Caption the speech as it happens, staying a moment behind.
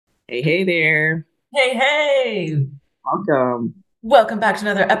Hey, hey there. Hey, hey! Welcome. Welcome back to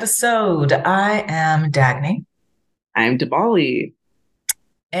another episode. I am Dagny, I'm Dabali.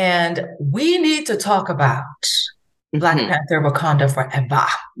 and we need to talk about Black Hmm. Panther Wakanda Forever.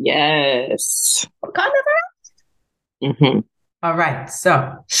 Yes. Wakanda Forever? Hmm. All right,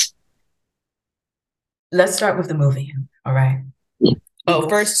 so let's start with the movie. All right. Oh, Before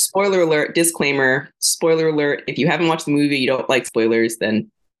first, spoiler alert, disclaimer. Spoiler alert. If you haven't watched the movie, you don't like spoilers, then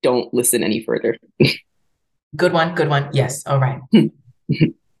don't listen any further. Good one, good one. Yes, all right.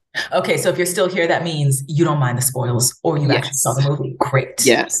 Okay, so if you're still here, that means you don't mind the spoils or you actually saw Yes. the movie. Great.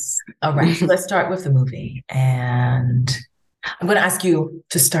 Yes. All right, so let's start with the movie. And I'm going to ask you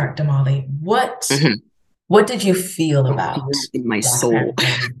to start, Damali. Mhm. What did you feel I about feel in my Black soul.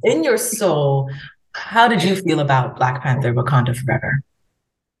 Panther? In your soul, how did you feel about Black Panther Wakanda Forever?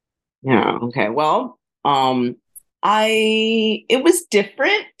 Yeah. Okay. Well, it was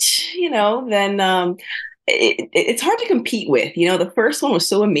different, than it's hard to compete with. The first one was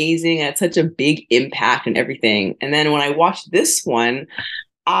so amazing, and had such a big impact and everything. And then when I watched this one,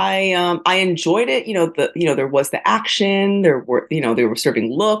 I enjoyed it. There was the action, they were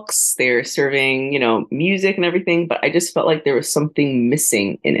serving looks, they're serving, music and everything, but I just felt like there was something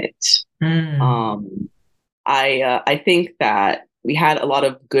missing in it. Mm, Um I think that we had a lot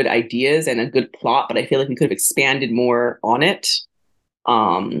of good ideas and a good plot, but I feel like we could have expanded more on it.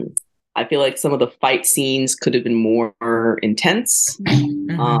 Um, I feel like some of the fight scenes could have been more intense.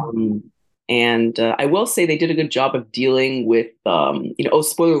 mhm, Um, and I will say they did a good job of dealing with, oh,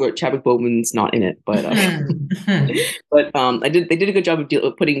 spoiler alert, Chadwick Boseman's not in it, but mhm, mhm, they did a good job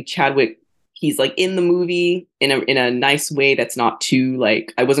of putting Chadwick. He's like in the movie in a nice way that's not too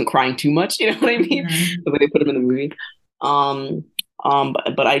like I wasn't crying too much, you know what I mean? mhm, The way they put him in the movie. Um,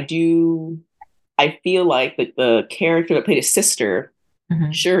 but I feel like the character that played his sister,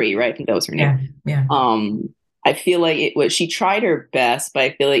 mhm. Shuri, right? I think that was her name. Yeah, yeah. Um, I feel like it was she tried her best, but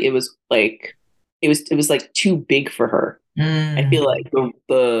I feel like it was like too big for her. I feel Mm, like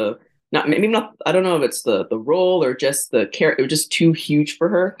the not maybe not I don't know if it's the role or just the character. It was just too huge for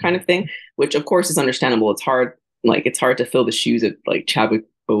her, kind of thing. Which of course is understandable. It's hard to fill the shoes of like Chadwick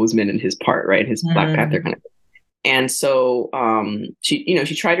Boseman and his part, right? His Black Panther mm, kind of. And so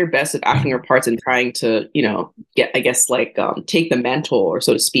she tried her best of acting her parts and trying to get I guess like take the mantle or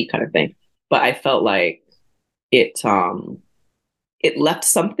so to speak kind of thing. But I felt like it left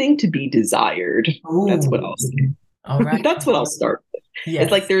something to be desired. That's what ooh, I'll say. all right. That's what I'll start with.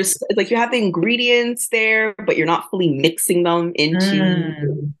 Yes. It's like you have the ingredients there, but you're not fully mixing them into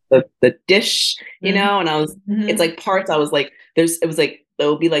Mm, the dish, mhm, and it's mhm, like parts I was like, it was like,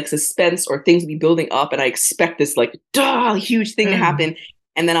 there'll be like suspense or things will be building up, and I expect this like, duh, huge thing to mm, happen.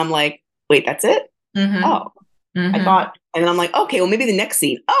 And then I'm like, wait, that's it? mhm, Oh, I mhm, thought, and then I'm like, okay, well, maybe the next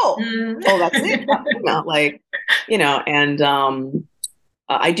scene. Oh, mm. oh, that's it? Like, and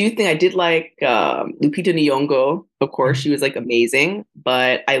I do think I did like Lupita Nyong'o. Of course, she was like amazing,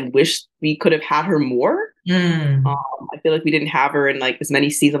 but I wish we could have had her more. Um, Mm, I feel like we didn't have her in like as many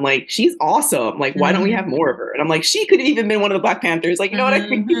scenes. I'm like, she's awesome. Like, why don't we have mhm, more of her? And I'm like, she could have even been one of the Black Panthers. Like, you know what I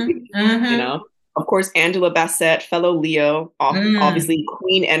mean? mhm, you mhm, know. Of course, Angela Bassett, fellow Leo, mm. obviously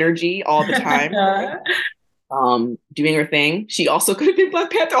Queen energy all the time, right? Doing her thing. She also could have been Black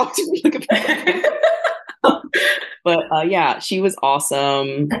Panther. Also, could have been Black Panther. But yeah, she was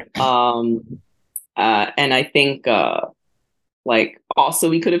awesome. And I think like also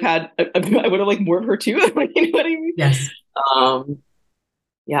we could have had I would have liked more of her too. Like, you know what I mean? Yes. Um,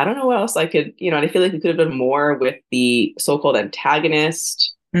 yeah, I don't know what else I could, I feel like we could have done more with the so-called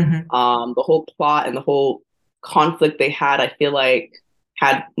antagonist. Mhm. The whole plot and the whole conflict they had, I feel like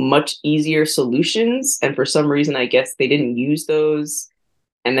had much easier solutions. And for some reason, I guess they didn't use those.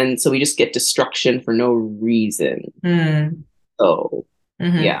 And then so we just get destruction for no reason. Mm, So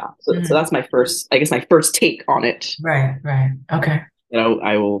mhm, yeah. So mhm. that's my first, I guess my first take on it. Right, right. Okay.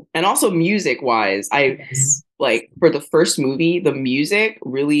 I will, and also music wise, I Yes. like for the first movie, the music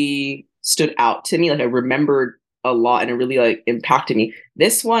really stood out to me. Like I remembered a lot and it really like impacted me.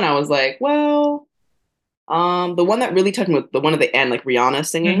 This one, I was like, well, the one that really touched me was the one at the end, like Rihanna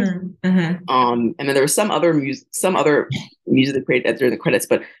singing. Mhm, mhm, And then there was some other music they played during the credits,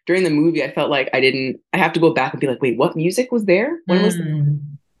 but during the movie, I felt like I have to go back and be like, wait, what music was there? When was mm,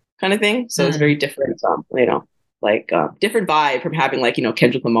 kind of thing. So it's very mm. different, like different vibe from having like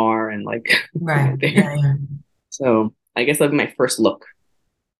Kendrick Lamar and like Right. there. Yeah, yeah. So I guess that'd be my first look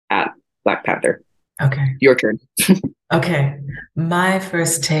at Black Panther. Okay. Your turn. Okay. My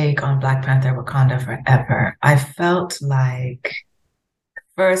first take on Black Panther Wakanda Forever, I felt like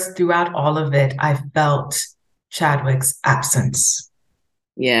first throughout all of it, I felt Chadwick's absence.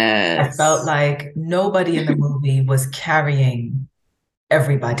 I felt Yes. like nobody in the movie was carrying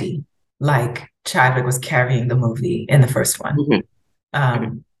everybody like Chadwick was carrying the movie in the first one. Mhm, mhm.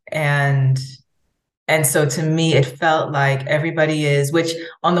 Um, and and so to me, it felt like everybody is, which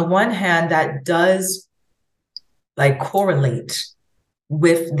on the one hand, that does like correlate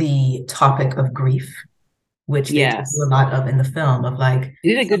with the topic of grief, which they do a Yes. lot of in the film of like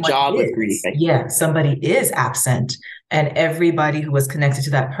You did a good job with grief. somebody is absent and everybody who was connected to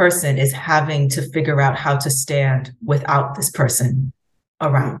that person is having to figure out how to stand without this person Mhm,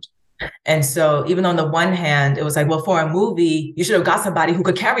 around. And so, even on the one hand, it was like, well, for a movie, you should have got somebody who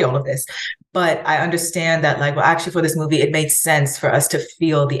could carry all of this. But I understand that, like, well, actually, for this movie, it made sense for us to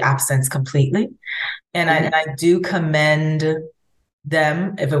feel the absence completely. And mhm. I do commend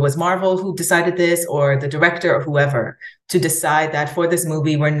them, if it was Marvel who decided this or the director or whoever, to decide that for this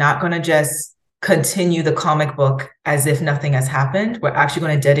movie, we're not going to just continue the comic book as if nothing has happened. We're actually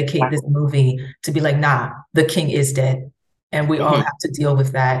going to dedicate this Exactly. movie to be like, nah, the king is dead. And we all Mhm, have to deal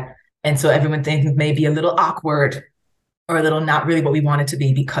with that. And so everyone thinks maybe a little awkward or a little not really what we want it to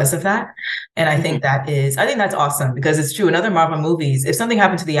be because of that. And mhm. I think that's awesome because it's true. In other Marvel movies, if something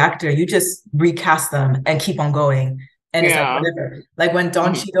happened to the actor, you just recast them and keep on going. And it's like Yeah. whatever. Like when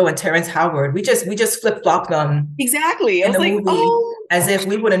Don Mhm. Cheadle and Terrence Howard, we just flip flopped them Exactly. I in was the like, movie oh, as if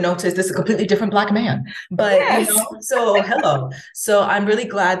we would have noticed this is a completely different black man. But yes. so hello. So I'm really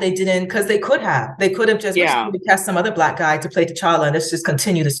glad they didn't because they could have just we're just Yeah. going to cast some other black guy to play T'Challa and let's just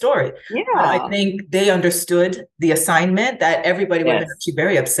continue the story. But I Yeah. think they understood the assignment that everybody would have been Yes. actually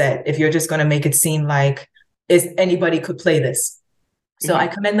very upset if you're just going to make it seem like is anybody could play this. So I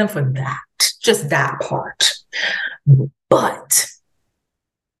Mhm, commend them for that, just that part. mhm. But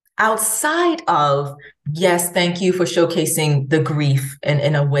outside of, yes, thank you for showcasing the grief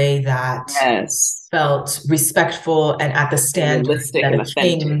in a way that Yes. felt respectful and at the And standard realistic that and a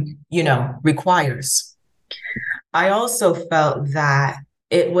authentic. king, requires. I also felt that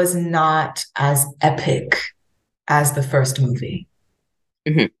it was not as epic as the first movie.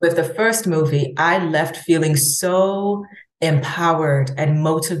 Mhm, With the first movie, I left feeling so empowered and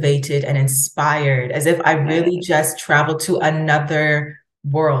motivated and inspired, as if I really yes. just traveled to another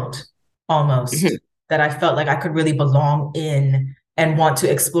world almost, Mhm. that I felt like I could really belong in and want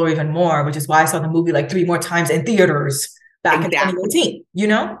to explore even more, which is why I saw the movie like three more times in theaters back in Exactly.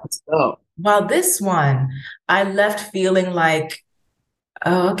 2018, So While this one, I left feeling like,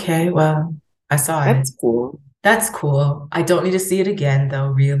 oh, okay, well, I saw it. that's cool. That's cool. I don't need to see it again, though,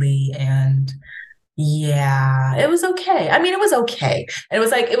 really. And yeah, it was okay. I mean, it was okay. And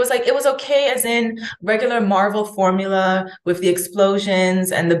it was okay as in regular Marvel formula with the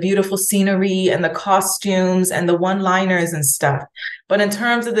explosions and the beautiful scenery and the costumes and the one-liners and stuff. But in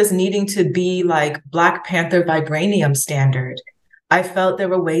terms of this needing to be like Black Panther vibranium standard, I felt there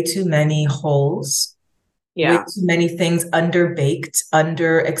were way too many holes, way Yeah. too many things underbaked,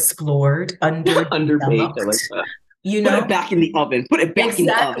 underexplored, Underbaked. I like underdeveloped, that. you Put it know? back in the oven. Put it back in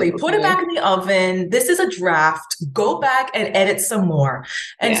the oven. Exactly. Put it Okay. back in the oven. This is a draft. Go back and edit some more.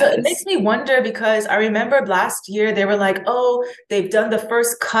 And so it makes Yes. me wonder because I remember last year they were like, oh, they've done the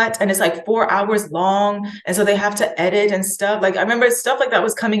first cut and it's like 4 hours long. And so they have to edit and stuff. Like I remember stuff like that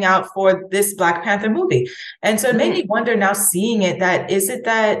was coming out for this Black Panther movie. And so it made me Mhm. wonder now seeing it that is it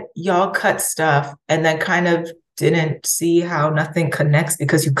that y'all cut stuff and then kind of didn't see how nothing connects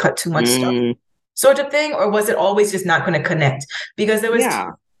because you cut too much stuff? Mm, Sort of thing, or was it always just not going to connect because yeah.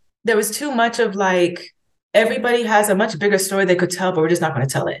 there was too much of like everybody has a much bigger story they could tell but we're just not going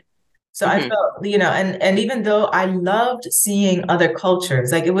to tell it. So I Mhm. felt, and even though I loved seeing other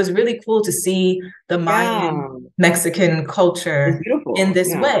cultures, like it was really cool to see the Mayan Yeah. Mexican It's culture in beautiful. this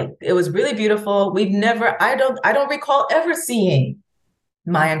Yeah. way. It was really beautiful. We've never I don't recall ever seeing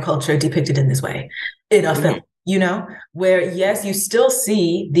Mayan culture depicted in this way in a film, Mhm. where yes, you still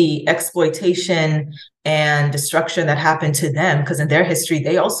see the exploitation and destruction that happened to them, because in their history,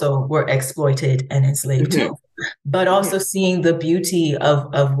 they also were exploited and enslaved Mhm. too. But Mhm. also seeing the beauty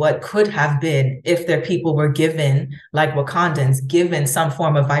of what could have been if their people were given, like Wakandans, given some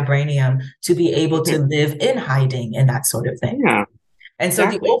form of vibranium to be able to Mhm. live in hiding and that sort of thing. Yeah. And so the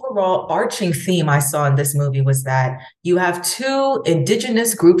Exactly. overall arching theme I saw in this movie was that you have two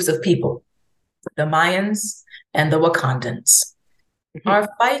indigenous groups of people, the Mayans and the Wakandans, Mhm. are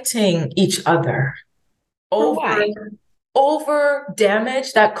fighting each other For over why?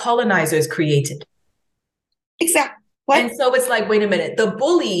 damage that colonizers created. Exactly. What? And so it's like, wait a minute, the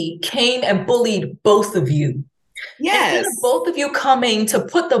bully came and bullied both of you. Instead of Yes. both of you coming to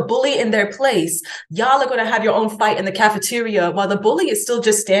put the bully in their place, y'all are going to have your own fight in the cafeteria while the bully is still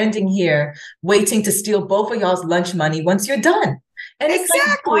just standing here waiting to steal both of y'all's lunch money once you're done. And it's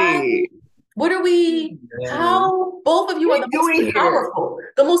like, why? Exactly. What are we? Yeah. How both of you What are are the you most doing here?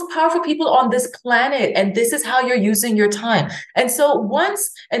 the most powerful people on this planet, and this is how you're using your time. And so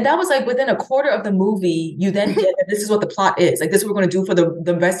and that was like within a quarter of the movie, you then get that this is what the plot is. Like this is what we're going to do for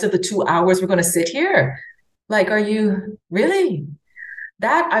the rest of the 2 hours. We're going to sit here. Like, are you really?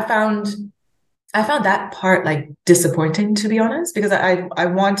 That I found that part like disappointing, to be honest, because I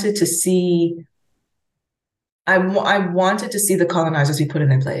wanted to see I wanted to see the colonizers be put in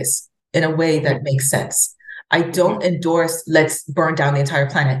their place in a way that Mhm, makes sense. I don't mhm, endorse let's burn down the entire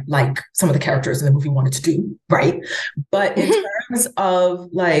planet like some of the characters in the movie wanted to do, right? But in mhm. terms of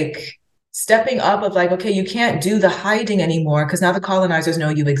like stepping up of like, okay, you can't do the hiding anymore because now the colonizers know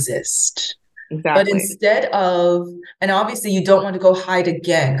you exist. But Exactly. instead of, and obviously you don't want to go hide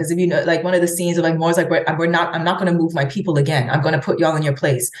again, because if you know, like one of the scenes of like Moore's like, I'm not going to move my people again. I'm going to put y'all in your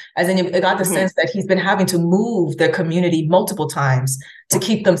place. As in, it got the Mhm, sense that he's been having to move their community multiple times to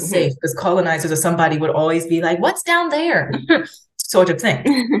keep them mhm. safe, because colonizers or somebody would always be like, "What's down there?" sort of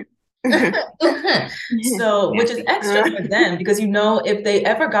thing. So, which is Nasty. extra for them because you know, if they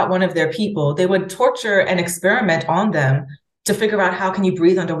ever got one of their people, they would torture and experiment on them to figure out how can you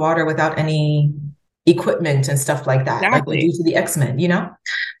breathe underwater without any equipment and stuff like that, like they do Exactly. to the X-Men, you know?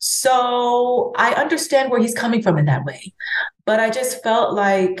 So I understand where he's coming from in that way, but I just felt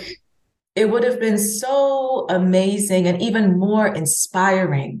like it would have been so amazing and even more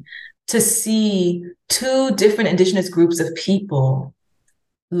inspiring to see two different indigenous groups of people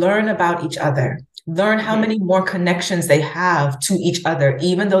learn about each other, learn how Mhm, many more connections they have to each other,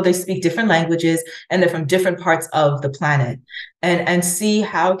 even though they speak different languages and they're from different parts of the planet, and see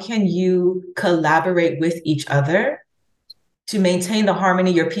how can you collaborate with each other to maintain the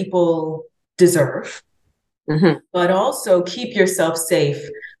harmony your people deserve, mhm, but also keep yourself safe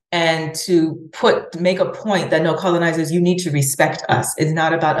and to make a point that no, colonizers, you need to respect us. It's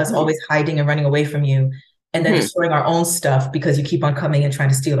not about us mhm, always hiding and running away from you and then mhm, destroying our own stuff because you keep on coming and trying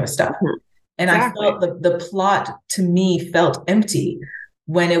to steal our stuff. mhm. And I Exactly. felt the plot to me felt empty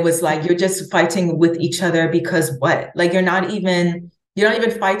when it was like you're just fighting with each other because what? Like you're not even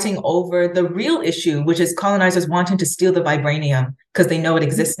fighting over the real issue, which is colonizers wanting to steal the vibranium because they know it Mhm.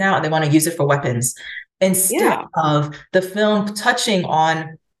 exists now and they want to use it for weapons. Instead Yeah. of the film touching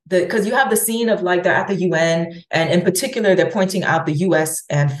on because you have the scene of like they're at the UN, and in particular, they're pointing out the US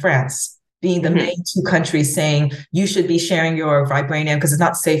and France being the Mhm, main two countries saying you should be sharing your vibranium because it's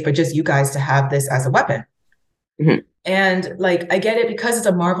not safe for just you guys to have this as a weapon. mhm, And like, I get it because it's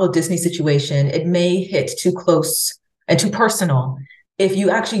a Marvel Disney situation, it may hit too close and too personal. If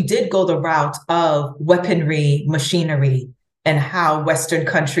you actually did go the route of weaponry, machinery, and how Western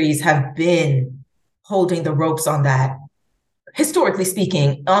countries have been holding the ropes on that, historically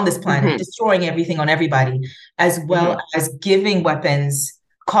speaking, on this planet, mhm, destroying everything on everybody, as well mhm, as giving weapons,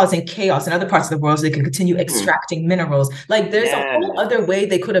 causing chaos in other parts of the world so they can continue mhm. extracting minerals. Like there's a whole Yes. other way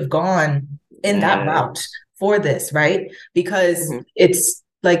they could have gone in that Yes. route for this, right? Because Mhm. it's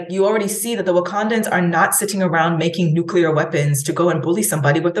like you already see that the Wakandans are not sitting around making nuclear weapons to go and bully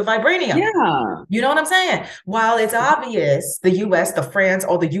somebody with the vibranium. Yeah. You know what I'm saying? While it's obvious the US, the France,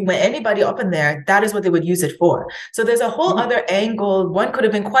 or the UN, anybody up in there, that is what they would use it for. So there's a whole Mhm, other angle. One could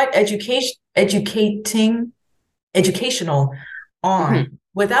have been quite educational mhm, on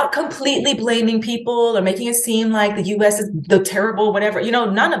without completely blaming people or making it seem like the US is the terrible, whatever,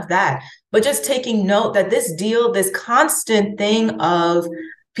 none of that. But just taking note that this deal, this constant thing of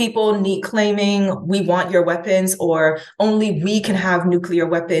people need claiming we want your weapons or only we can have nuclear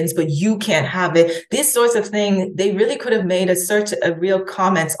weapons, but you can't have it. These sorts of things, they really could have made a real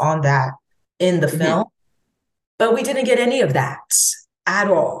comments on that in the mhm, film, but we didn't get any of that at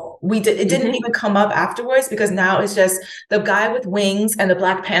all. It didn't mhm, even come up afterwards because now it's just the guy with wings and the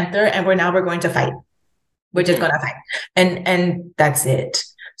Black Panther, and we're going to fight. We're just mhm. gonna fight. And that's it.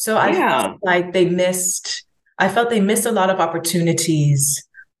 So Yeah. I felt they missed a lot of opportunities To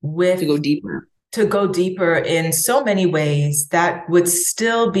with go deeper. to go deeper in so many ways that would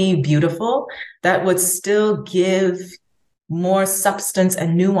still be beautiful, that would still give more substance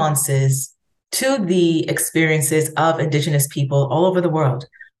and nuances to the experiences of Indigenous people all over the world,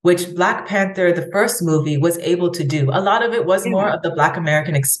 which Black Panther, the first movie, was able to do. A lot of it was more Yeah. of the Black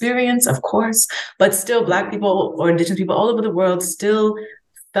American experience, of course, but still, Black people or Indigenous people all over the world still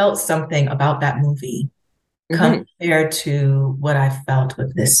felt something about that movie Mhm, compared to what I felt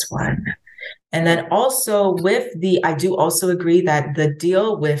with this one. And then also I do also agree that the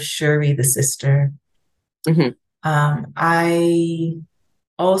deal with Shuri, the sister, mhm, I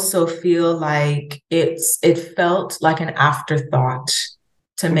also feel like it felt like an afterthought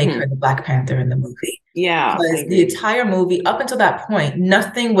to make Hmm. her the Black Panther in the movie. Yeah, I Because the agree. entire movie, up until that point,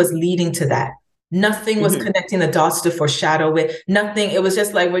 nothing was leading to that. Nothing was Hmm. connecting the dots to foreshadow it. Nothing. It was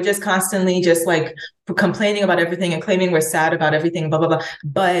just like we're just constantly just like complaining about everything and claiming we're sad about everything, blah blah blah.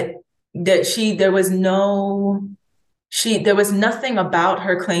 But that there was nothing about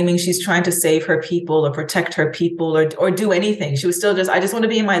her claiming she's trying to save her people or protect her people or do anything. She was still just, I just want to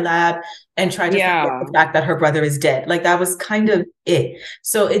be in my lab and try to forget the Yeah. fact that her brother is dead. Like that was kind of it.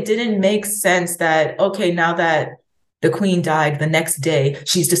 So it didn't make sense that, okay, now that the queen died the next day,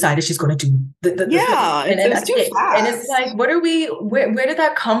 she's decided she's going to do the thing. Yeah, And it's that's too it. And it's like, fast. where did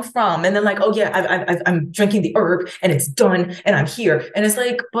that come from? And then like, oh yeah, I'm drinking the herb and it's done and I'm here. And it's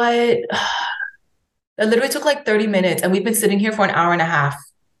like, but it literally took like 30 minutes and we've been sitting here for an hour and a half.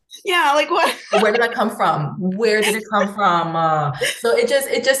 Yeah, like what? Where did that come from? Where did it come from? So it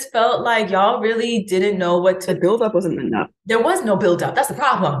just felt like y'all really didn't know what The to. buildup wasn't enough. There was no build up. That's the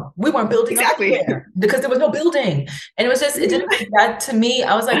problem. We weren't building up Exactly. anywhere because there was no building. And it was just, it didn't make that to me.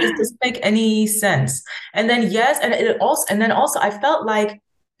 I was like, this doesn't make any sense. And then yes, and then also I felt like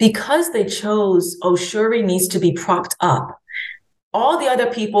because they chose, oh, Shuri needs to be propped up, all the other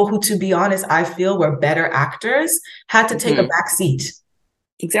people who, to be honest, I feel were better actors had to take a Hmm. back seat.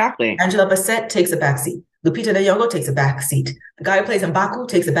 Exactly. Angela Bassett takes a back seat. Lupita Nyong'o takes a back seat. The guy who plays M'Baku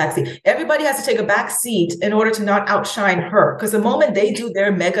takes a back seat. Everybody has to take a back seat in order to not outshine her. Because the moment they do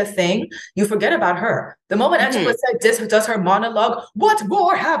their mega thing, you forget about her. The moment Angela Hmm. Bassett does her monologue, what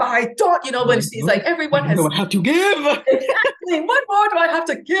more have I done? You know, when she's like, everyone What do has I have to give? exactly, what more do I have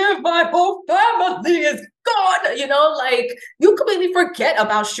to give? My whole family is gone. You know, like you completely forget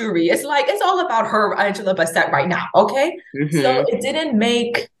about Shuri. It's like it's all about her, Angela Bassett, right now. Okay. So Hmm. it didn't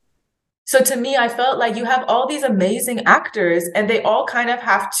make so to me, I felt like you have all these amazing actors, and they all kind of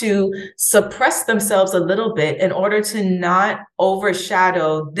have to suppress themselves a little bit in order to not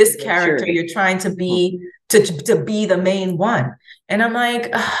overshadow this character Shuri. you're trying to be the main one. And I'm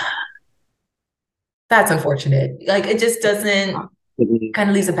like, that's unfortunate. Like it just doesn't kind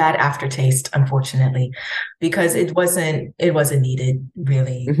of leaves a bad aftertaste, unfortunately, because it wasn't needed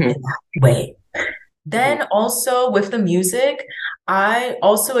really Hmm. in that way. Hmm. Then also with the music, I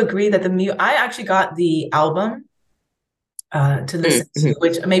also agree that I actually got the album to listen to, Hmm.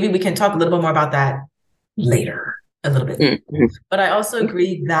 which maybe we can talk a little bit more about that later, a little bit later. Hmm. But I also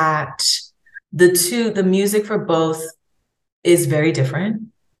agree that the music for both is very different.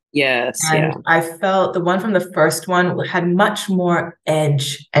 Yes, And yeah. I felt the one from the first one had much more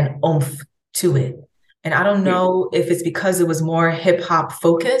edge and oomph to it. And I don't Hmm. know if it's because it was more hip hop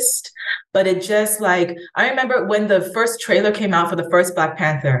focused, but it just like, I remember when the first trailer came out for the first Black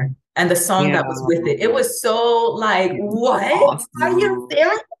Panther and the song Yeah. that was with it, it was so like, what? Are you Awesome.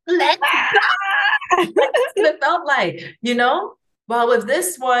 serious? Let's Ah! what it felt like, you know? Well, with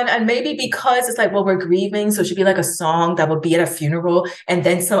this one, and maybe because it's like, well, we're grieving, so it should be like a song that would be at a funeral, and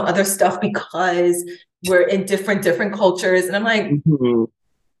then some other stuff because we're in different cultures. And I'm like, Mhm.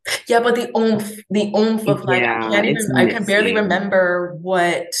 yeah, but the oomph of like, Yeah, it's I can barely missing. remember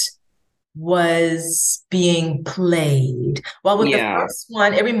what was being played. While with the Yeah. first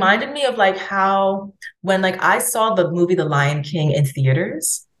one, it reminded me of like how when like I saw the movie The Lion King in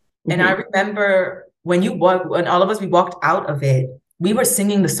theaters, and I Hmm. remember when all of us we walked out of it, we were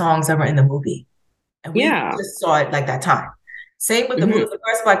singing the songs that were in the movie, and we Yeah. just saw it like that time. Same with Hmm. the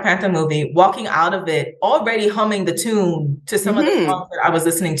first Black Panther movie, walking out of it already humming the tune to some of the Hmm. songs that I was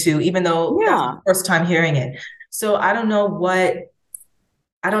listening to, even though that was Yeah. the first time hearing it. So I don't know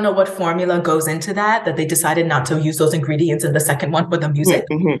what formula goes into that they decided not to use those ingredients in the second one for the Hmm. music.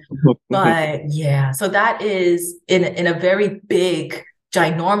 Hmm. Hmm. Hmm. But yeah, so that is in a very big,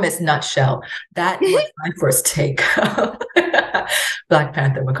 ginormous nutshell. That was my first take of Black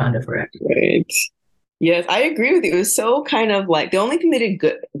Panther Wakanda Forever. Right. Yes, I agree with you. It was so kind of like the only thing they did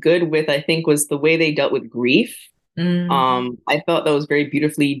good with, I think, was the way they dealt with grief. Mm, I felt that was very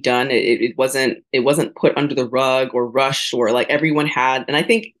beautifully done. It wasn't put under the rug or rushed or like everyone had. And I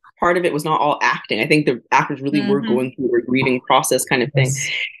think part of it was not all acting. I think the actors really were hmm. going through their grieving process kind of thing. Yes.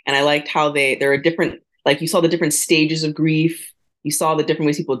 And I liked how there are different, like you saw the different stages of grief. You saw the different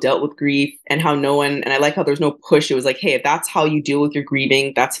ways people dealt with grief and how no one, and I like how there's no push. It was like, hey, if that's how you deal with your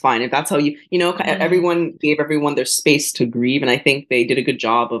grieving, that's fine. If that's how Mm, everyone gave everyone their space to grieve. And I think they did a good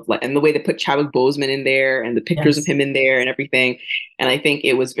job of like, and the way they put Chadwick Boseman in there and the pictures of yes. him in there and everything. And I think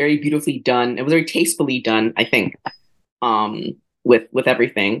it was very beautifully done. It was very tastefully done, I think, um, with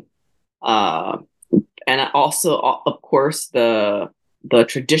everything. Uh, and also, of course, the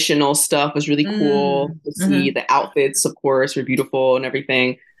traditional stuff was really cool Mm, to see. hmm. The outfits, of course, were beautiful and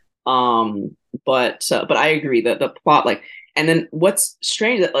everything. Um, but I agree that the plot, like And then what's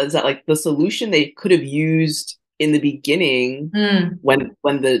strange is that like the solution they could have used in the beginning Mm.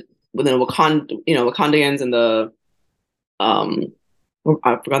 when the Wakandans and the um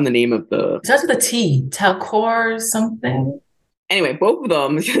I've forgotten the name of the It starts with a T, Telcor something. anyway, both of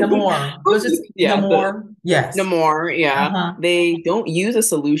them, Namor. It was just yeah, the Namor. Yes. Namor, yeah, Uh-huh. they don't use a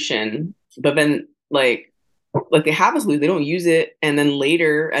solution, but then like they have a solution, they don't use it, and then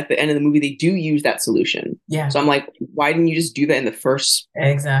later at the end of the movie, they do use that solution. Yeah, So I'm like, why didn't you just do that in the first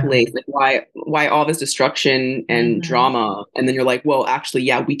exactly. place? Like, why all this destruction and Hmm. drama, and then you're like, well, actually,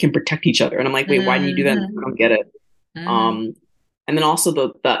 yeah, we can protect each other, and I'm like, wait, why didn't you do that? I Hmm. don't get it. Hmm. Um, and then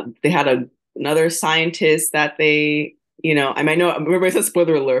also they had another scientist that they, I might know, remember it's a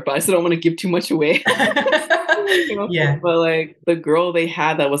spoiler alert, but I still don't want to give too much away. Yeah. But like the girl they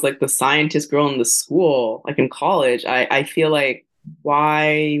had that was like the scientist girl in the school, like in college, I feel like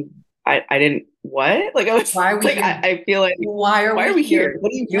why I didn't what? Like I was Why are we like here? I feel like Why are why we are we here? here?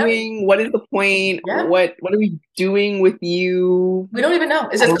 What are you Yep. doing? What is the point? Yep. What are we doing with you? We don't even know.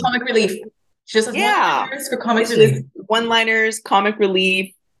 It's I just don't comic relief. She just has yeah. one-liners for comic It's just relief. one-liners, comic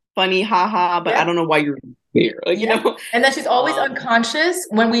relief, funny, haha, but I Yep. don't know why you're here. Like, Yep. And then she's always um, unconscious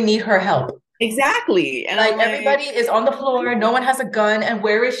when we need her help. exactly. And Like I'm everybody like, is on the floor, no one has a gun, and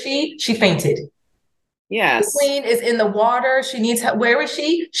where is she? She fainted. The yes, queen is in the water. She needs help. Where is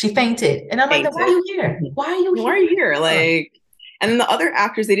she? She fainted. And I'm like, then why are fainted. you here? Mhm. Why are you Why are you here? here? Like, and then the other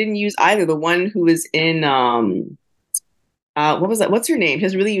actors they didn't use either. The one who was in what was that? What's her name? She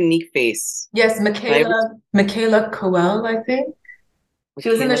has a really unique face. Yes, But I was Michaela Coel, I think. She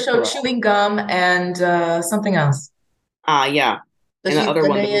was in the Michaela show Carell. Chewing Gum and something else. Yeah. So And the she's other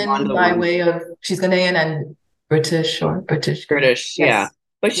one, the Ghanaian Rwanda by one. way of she's Ghanaian and British or British Ghanaian. British, yeah. Yes.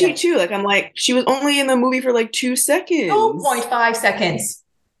 But she Yes. too, like I'm like, she was only in the movie for like 2 seconds. 2.5 seconds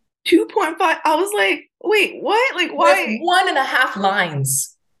 2.5. I was like, wait, what? Like, with why? 1.5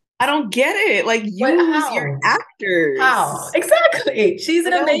 lines. I don't get it. Like, But use your how? How? actors. Exactly. She's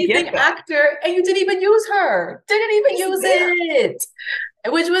an Like, I don't amazing get that. actor, and you didn't even use her. Didn't even Just use there. it.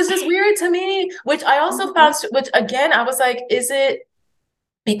 Which was just weird to me. Which I also Mhm. found, which again, I was like, is it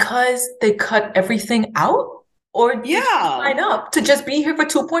because they cut everything out? Or did she Yeah. sign up to just be here for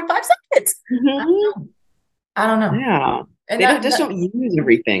 2.5 seconds? I Hmm. don't know. I don't know. Yeah. And They don't just don't use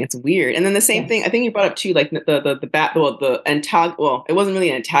everything. It's weird. And then the same thing, yes. I think you brought up too, like the bat well, the antag well, it wasn't really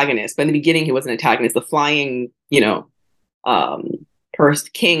an antagonist, but in the beginning he was an antagonist, the flying, um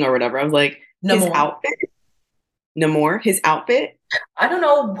first king or whatever. I was like, No his more. outfit, Namor, his outfit, I don't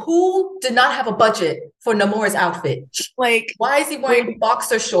know who did not have a budget for Namor's outfit. like Why is he wait, wearing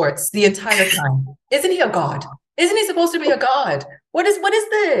boxer shorts the entire time? Isn't he a god? Isn't he supposed to be a god? What is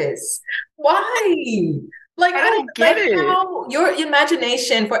this? Why? Like I I don't don't get like it. how your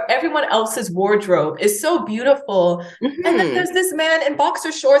imagination for everyone else's wardrobe is so beautiful. And then Hmm. there's this man in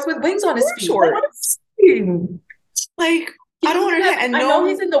boxer shorts with wings on his Board feet. Like what shorts. is he? Like, He I don't doesn't even have, understand. And I know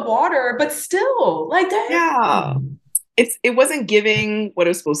he's no, in the water, but still, like yeah. damn. It wasn't giving what it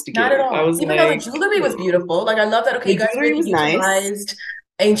was supposed to Not at give. I all. was Even though the like, jewelry was beautiful. Like I love that. Okay, the you guys jewelry really was nice. utilized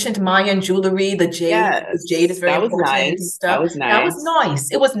ancient Mayan jewelry, the jade, because jade is Yes, very that was important and nice. That stuff. was That was nice.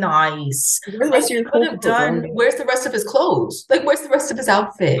 nice. It was nice. Where's the And rest of he your could have clothes? I don't done, get where's the rest of his clothes? Like, where's the rest of his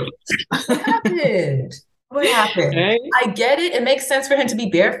outfit? What it. happened? What happened? Right? I get it. It makes sense for him to be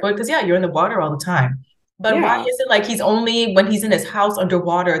barefoot because, yeah, you're in the water all the time. But why Yeah. is it like he's only when he's in his house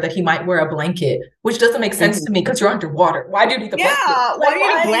underwater that he might wear a blanket, which doesn't make sense to me Mhm. because you're underwater. Why do you need the blanket? Yeah. Why Like, do you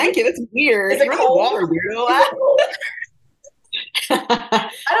need a why? blanket? It's weird. Is it You're in the cold? water, weirdo. Is it cold? I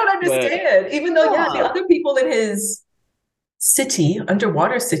don't But understand. Even though, yeah, the yeah. other people in his city,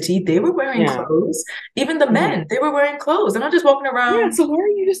 underwater city, they were wearing Yeah. clothes. Even the Mhm. men, they were wearing clothes. They're not just walking Yeah. around So why are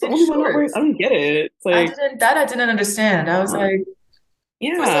you just the in only one not wearing? I shorts. don't get it. It's like, I didn't understand. I was uh, like, for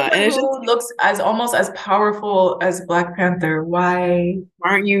yeah. someone And it's just, who looks as almost as powerful as Black Panther, why?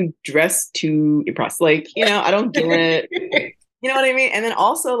 aren't you dressed to impress? Like, I don't get it. You know what I mean? And then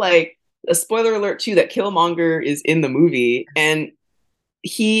also like a spoiler alert too that Killmonger is in the movie and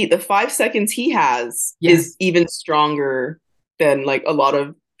the 5 seconds he has is Yes. even stronger than like a lot of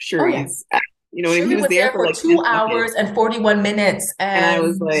Oh yeah. Shuri's. You know what I mean? He Shuri was was there there for for like two 10 seconds. hours and 41 minutes, And I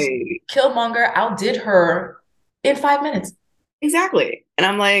was and like, Killmonger outdid her in 5 minutes. exactly. And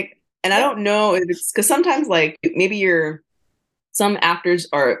I'm like, and I Yeah. don't know if it's because sometimes like maybe some actors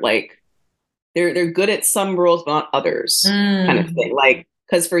are like they're good at some roles but not others kind of Mm. thing. Like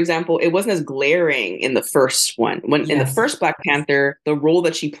because, for example, it wasn't as glaring in the first one. When in the Yes. first Black Panther, the role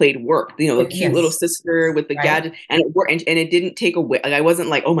that she played worked. You know, the cute little Yes. sister with the Right. gadget, and it worked, and it didn't take away. Like I wasn't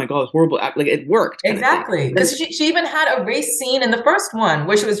like, oh my god, it's horrible. Like it worked, kind of thing. Exactly. Because she even had a race scene in the first one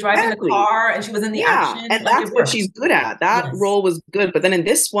where she was driving the Exactly. car and she was in the Yeah, action. and Like that's it what worked. she's good at. That Yes. role was good, but then in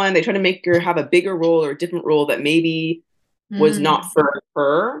this one, they try to make her have a bigger role or a different role that maybe was not Mm. for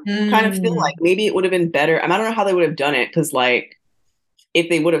her, kind of thing. Like Mm. maybe it would have been better. I don't know how they would have done it because, like, if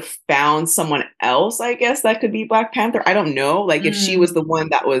they would have found someone else, I guess that could be Black Panther. I don't know. Like if she was Mm. the one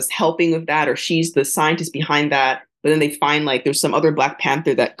that was helping with that, or she's the scientist behind that. But then they find like there's some other Black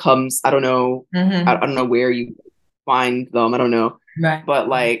Panther that comes. I don't know. I Hmm. don't know where you find them. I don't know. Right. But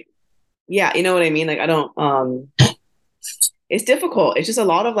like, yeah, you know what I mean. Like I don't. It's difficult. It's just a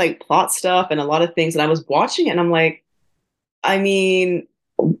lot of like plot stuff and a lot of things. And I was watching it, and I'm like, I mean,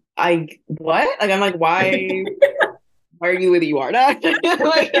 I what? Like I'm like, why are you the way that you are?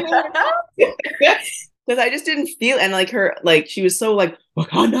 Like, you know, because I just didn't feel, and like her, like she was so like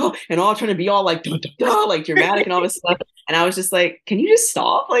Wakanda and all trying to be all like dun, dun, dun, like dramatic and all this stuff, and I was just like, can you just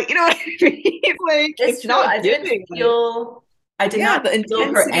stop? Like, you know what I mean? Like, It's it's true. not giving. Like, I did yeah, not the feel her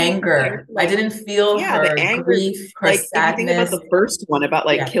intensity is there. anger. I Like, didn't feel yeah, the her anger. grief, her Like, if you think about sadness. the first one about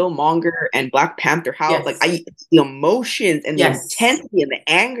like Yeah. Killmonger and Black Panther, how like Yes. the emotions and the Yes. intensity and the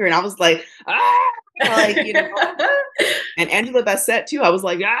anger, and I was like, ah, like you know, and Angela Bassett too. I was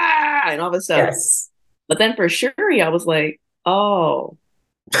like, ah, and all this stuff. Yes. But then for Shuri, I was like, oh,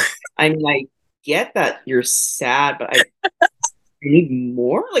 I mean, I get that you're sad, but I need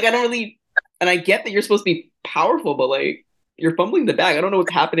more. Like, I don't really, and I get that you're supposed to be powerful, but like, you're fumbling the bag. I don't know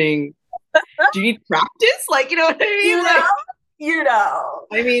what's happening. Do you need practice? Like, you know what I mean? You know, Like, you know.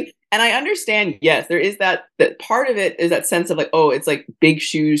 I mean, and I understand, yes, there is that part of it is that sense of like, oh, it's like big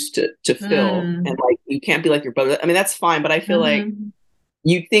shoes to fill. And Mm. like, you can't be like your brother. I mean, that's fine, but I feel like Hmm.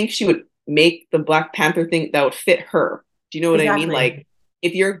 you'd think she would make the Black Panther thing that would fit her. Do you know what I mean? Exactly. Like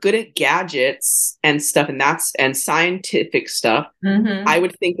if you're good at gadgets and stuff and scientific stuff, I Hmm.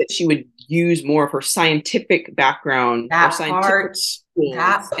 would think that she would use more of her scientific background or That scientific part.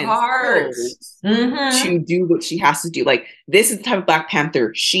 That tools and part. skills Hmm. to do what she has to do. Like this is the type of Black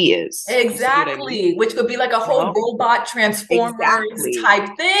Panther she is. You see what I mean? Exactly. Which could be like a You whole know? robot Transformers Exactly.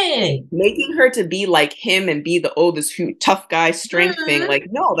 type thing. Making her to be like him and be the this tough guy strength thing, Hmm. like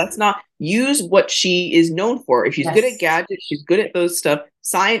no, that's not. Use what she is known for. If she's good at Yes. gadgets, she's good at those stuff.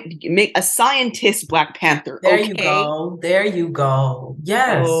 Science, make a scientist Black Panther, There you okay? go. There you go.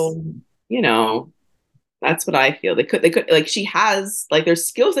 Yes. So you know that's what I feel. They could like she has like there's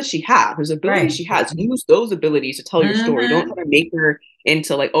skills that she has, there's abilities Right. she has. Use those abilities to tell your story. Don't Hmm. try to make her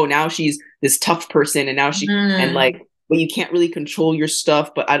into like, oh, now she's this tough person and now she and Hmm. like but you can't really control your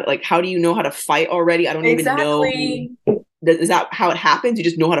stuff. But I like how do you know how to fight already? I don't even know. Exactly. Is that how it happens? You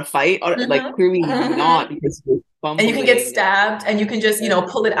just know how to fight? Or, like Hmm. clearly not Hmm. because you're And you can get fumbling. stabbed and you can just,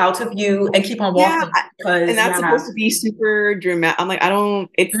 pull it out of you and keep on Yeah, walking and because, that's yeah. supposed to be super dramatic. I'm like, I don't.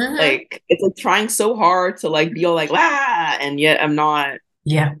 Hmm. It's like trying so hard to like be all like ah, and yet I'm not.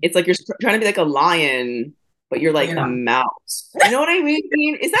 Yeah. It's like you're trying to be like a lion, but you're like You a know. mouse. You know what I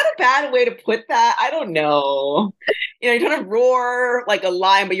mean? Is that a bad way to put that? I don't know. You're trying to roar like a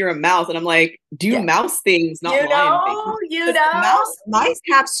lion, but you're a mouse, and I'm like, do Yeah. mouse things, not lion things. You Because know. mice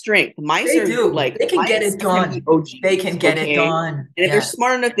have strength. Mice They are do. like They can get mice it can be done. They can OGs, get it okay? done. And if they're Yes.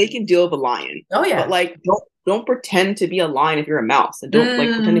 smart enough, they can deal with a lion. Oh But yeah. like, don't pretend to be a lion if you're a mouse, and don't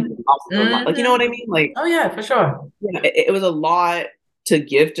like pretend to be Mm. a mouse if you're a lion. Like, you know Hmm. what I mean? Like, Oh yeah, for sure. it was a lot to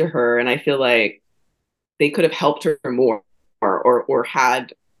give to her, and I feel like they could have helped her more, or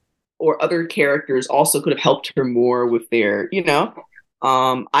had or other characters also could have helped her more with their, I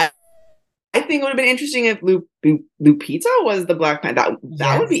think it would have been interesting if Lupita was the Black Panther.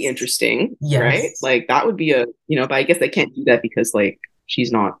 That would be Yes. interesting, right? Yes. Like that would be but I guess they can't do that because like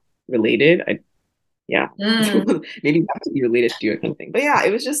she's not related. Yeah, Mm. maybe you have to be related to do it kind of thing. But yeah,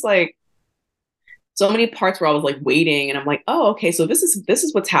 it was just like so many parts where I was like waiting, and I'm like, oh, okay, so this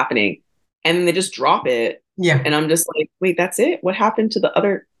is what's happening, and then they just drop it, Yeah. and I'm just like, wait, that's it? What happened to the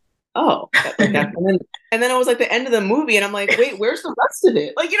other? Oh, like that, and then it was like the end of the movie, and I'm like, wait, where's the rest of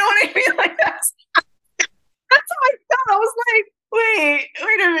it? Like, you know what I mean? Like that's how I felt. I was like, wait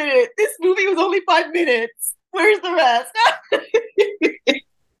a minute, this movie was only 5 minutes. Where's the rest?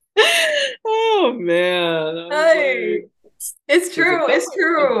 Oh man, I was Hey, like, it's is it true. done? It's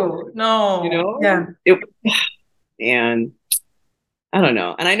true. You No. know, Yeah. and I don't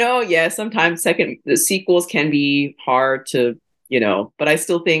know. And I know, yeah, sometimes the sequels can be hard to, but I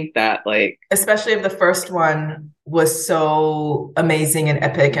still think that like, Especially if the first one was so amazing and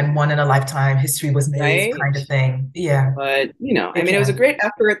epic and one in a lifetime, history was made right. kind of thing. Yeah, But I it mean, it was a can. great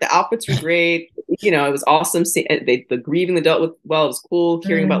effort. The outfits were great. It was awesome. The grieving they dealt with well. It was cool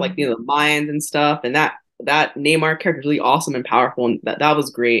hearing about like Mm, the Mayans and stuff, and that Neymar character is really awesome and powerful, and that was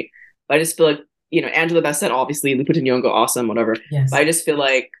great. But I just feel like Angela Bassett, obviously, Lupita Nyong'o, awesome, whatever. But yes. I just feel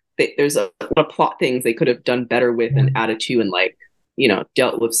like there's a lot of plot things they could have done better with Yeah. and added to, and like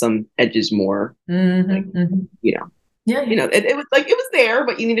dealt with some edges more. Like Hmm. you know, Yeah, yeah. it was like it was there,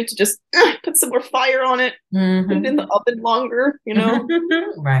 but you needed to just put some more fire on it, put it in the Hmm. oven longer.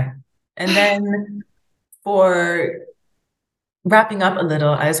 Right. And then for wrapping up a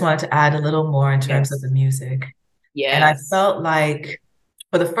little, I just wanted to add a little more in terms of the Yes. music. And I Yes. felt like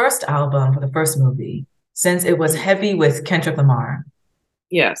for the first album, for the first movie, since it was Mhm. heavy with Kendrick Lamar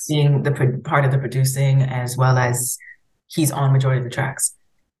Yes. being the part of the producing as well as he's on majority of the tracks,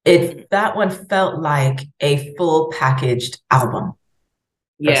 it that one felt like a full packaged album,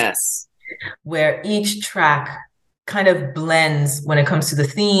 per se, Yes. where each track kind of blends when it comes to the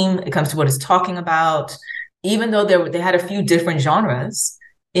theme, it comes to what it's talking about, even though they had a few different genres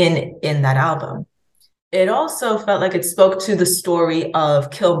in that album. It also felt like it spoke to the story of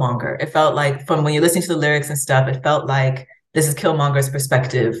Killmonger. It felt like from when you're listening to the lyrics and stuff, it felt like this is Killmonger's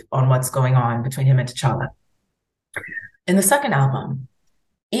perspective on what's going on between him and T'Challa. In the second album,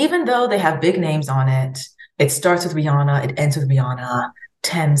 even though they have big names on it, it starts with Rihanna, it ends with Rihanna,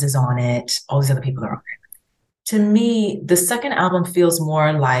 Thames is on it, all these other people are on it. To me, the second album feels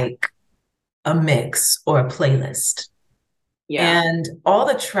more like a mix or a playlist. Yeah. And all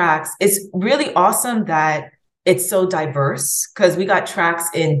the tracks, it's really awesome that it's so diverse because we got tracks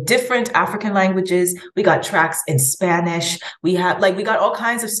in different African languages. We got tracks in Spanish. We got all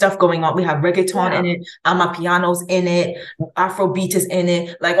kinds of stuff going on. We have reggaeton in Yeah. it, amapianos in it, Afrobeat is in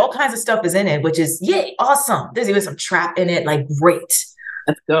it, like all kinds of stuff is in it, which is yay, awesome. There's even some trap in it, like great.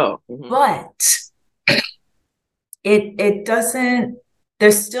 Let's go. Hmm. But it doesn't,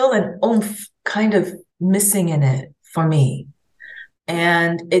 there's still an oomph kind of missing in it for me,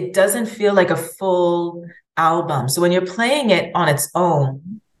 and it doesn't feel like a full album. So when you're playing it on its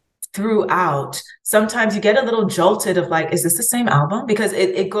own throughout, sometimes you get a little jolted of like, is this the same album? Because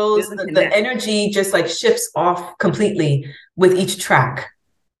it goes, Doesn't the connect. energy just like shifts off completely with each track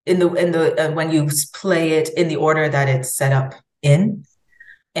in the when you play it in the order that it's set up in.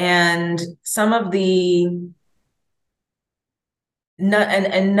 And some of the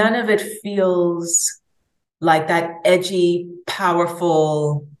and none of it feels like that edgy,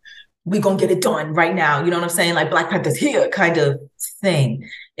 powerful, we gonna get it done right now. You know what I'm saying? Like Black Panther's here kind of thing.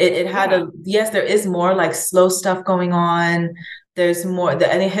 It had Yeah. a, yes, there is more like slow stuff going on. There's more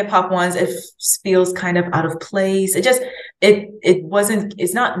the any hip hop ones, it feels kind of out of place. It wasn't,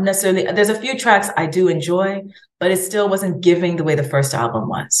 it's not necessarily, there's a few tracks I do enjoy, but it still wasn't giving the way the first album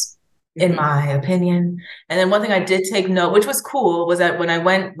was, in Hmm. my opinion. And then one thing I did take note, which was cool, was that when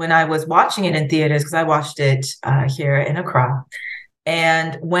I was watching it in theaters, because I watched it here in Accra,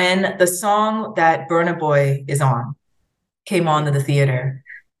 and when the song that Burna Boy is on came on in the theater,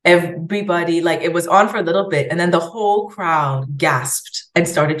 everybody, like it was on for a little bit, and then the whole crowd gasped and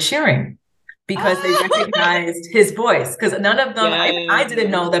started cheering because they recognized his voice. Because none of them, I didn't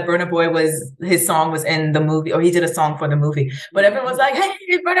Yes. know that Burna Boy his song was in the movie, or he did a song for the movie. But everyone was like, "Hey,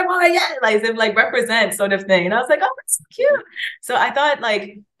 Burna Boy, yeah!" Like they like represent sort of thing. And I was like, "Oh, that's so cute." So I thought,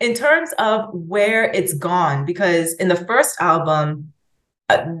 like, in terms of where it's gone, because in the first album,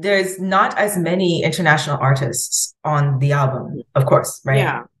 there's not as many international artists on the album, of course, right?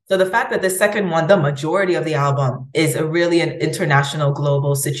 Yeah. So the fact that the second one, the majority of the album is a really an international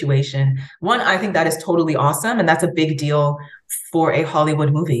global situation. One, I think that is totally awesome. And that's a big deal for a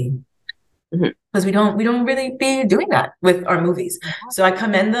Hollywood movie Hmm. because we don't really be doing that with our movies. So I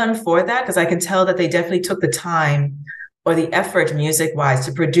commend them for that because I can tell that they definitely took the time or the effort music wise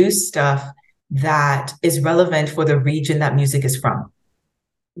to produce stuff that is relevant for the region that music is from,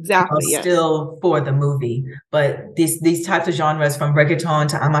 Exactly. Yes. still for the movie. But these types of genres, from reggaeton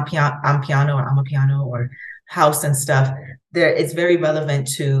to amapiano or house and stuff, there it's very relevant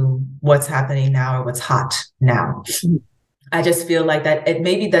to what's happening now or what's hot now. Mhm. I just feel like that it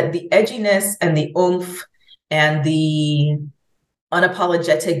maybe that the edginess and the oomph and the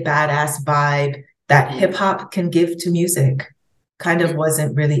unapologetic badass vibe that hip hop can give to music kind of Mhm.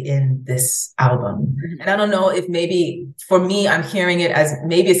 wasn't really in this album. Mhm. And I don't know if maybe for me, I'm hearing it as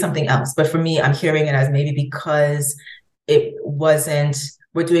maybe it's something else, but for me, I'm hearing it as maybe because it wasn't,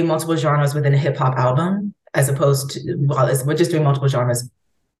 we're doing multiple genres within a hip hop album, as opposed to, well, we're just doing multiple genres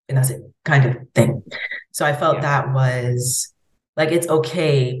and that's it kind of thing. So I felt Yeah. that was Like it's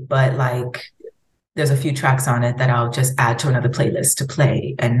okay, but like there's a few tracks on it that I'll just add to another playlist to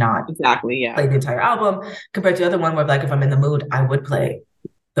play and not Exactly. play Yeah. the entire album compared to the other one where like if I'm in the mood, I would play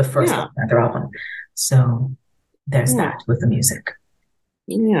the first Yeah. Black Panther album. So there's Yeah. that with the music.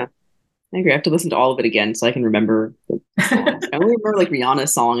 Yeah. I agree. I have to listen to all of it again so I can remember the songs. I only remember like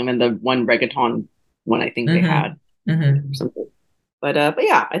Rihanna's song and then the one reggaeton one I think they had or Hmm. something. But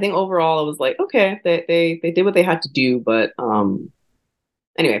yeah, I think overall it was like okay, they did what they had to do, but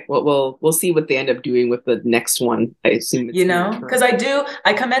anyway, we'll see what they end up doing with the next one. I assume You it's going to know, return. because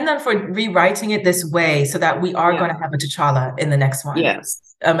I commend them for rewriting it this way so that we are going Yeah. to have a T'Challa in the next one. Yes.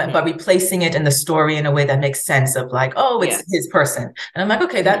 But replacing it in the story in a way that makes sense of like, oh, it's Yes. his person. And I'm like,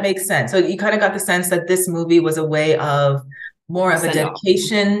 okay, that Mhm. makes sense. So you kind of got the sense that this movie was a way of more of a Send off.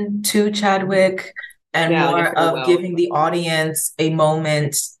 dedication to Chadwick and Yeah, like a more of farewell. giving the audience a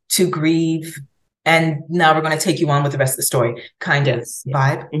moment to grieve. And now we're going to take you on with the rest of the story kind of Yes. Yeah.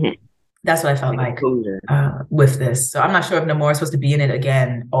 vibe. Mhm. That's what I felt Like a like closure. with this. So I'm not sure if Namor is supposed to be in it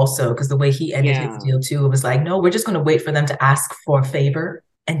again also, because the way he ended his Yeah. deal too, it was like, no, we're just going to wait for them to ask for a favor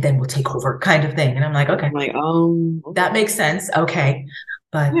and then we'll take over kind of thing. And I'm like, okay, I'm like, that okay. makes sense. Okay.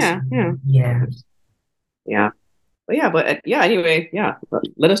 But Yeah, yeah. yeah. Yeah. But yeah, yeah, anyway, yeah.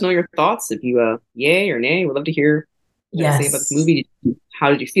 Let us know your thoughts if you yay or nay. We'd love to hear what you got to say about this Yes. movie. How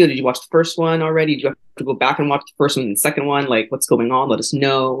did you feel? Did you watch the first one already? Did you have to go back and watch the first one and the second one? Like what's going on? Let us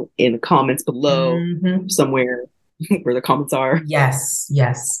know in the comments below Hmm. somewhere where the comments are. Yes.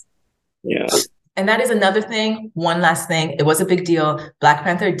 Yes. Yeah. And that is another thing. One last thing. It was a big deal. Black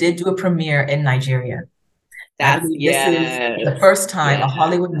Panther did do a premiere in Nigeria. I That's believe this is the yes. first time a Yes.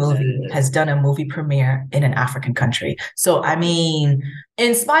 Hollywood movie has done a movie premiere in an African country. So, I mean,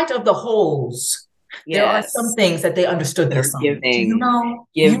 in spite of the holes, there are some Yes. things that they understood the They're assignment. You giving know,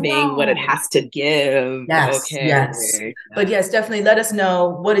 you giving what it know. has to give. Yes, yes. Okay. But Yeah. yes, definitely let us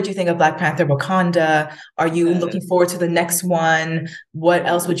know. What did you think of Black Panther Wakanda? Are you Uh, looking forward to the next one? What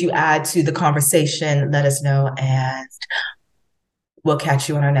else would you add to the conversation? Let us know, and we'll catch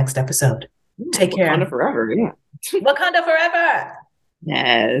you on our next episode. yeah, Take Wakanda care. forever. Yeah. Wakanda forever.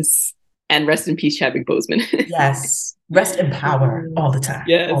 Yes. And rest in peace, Chadwick Boseman. Yes. Rest in power all the time,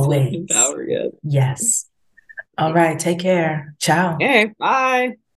 Yes, rest in always. power. Yes. Yes. All right. Take care. Ciao. Okay. Bye.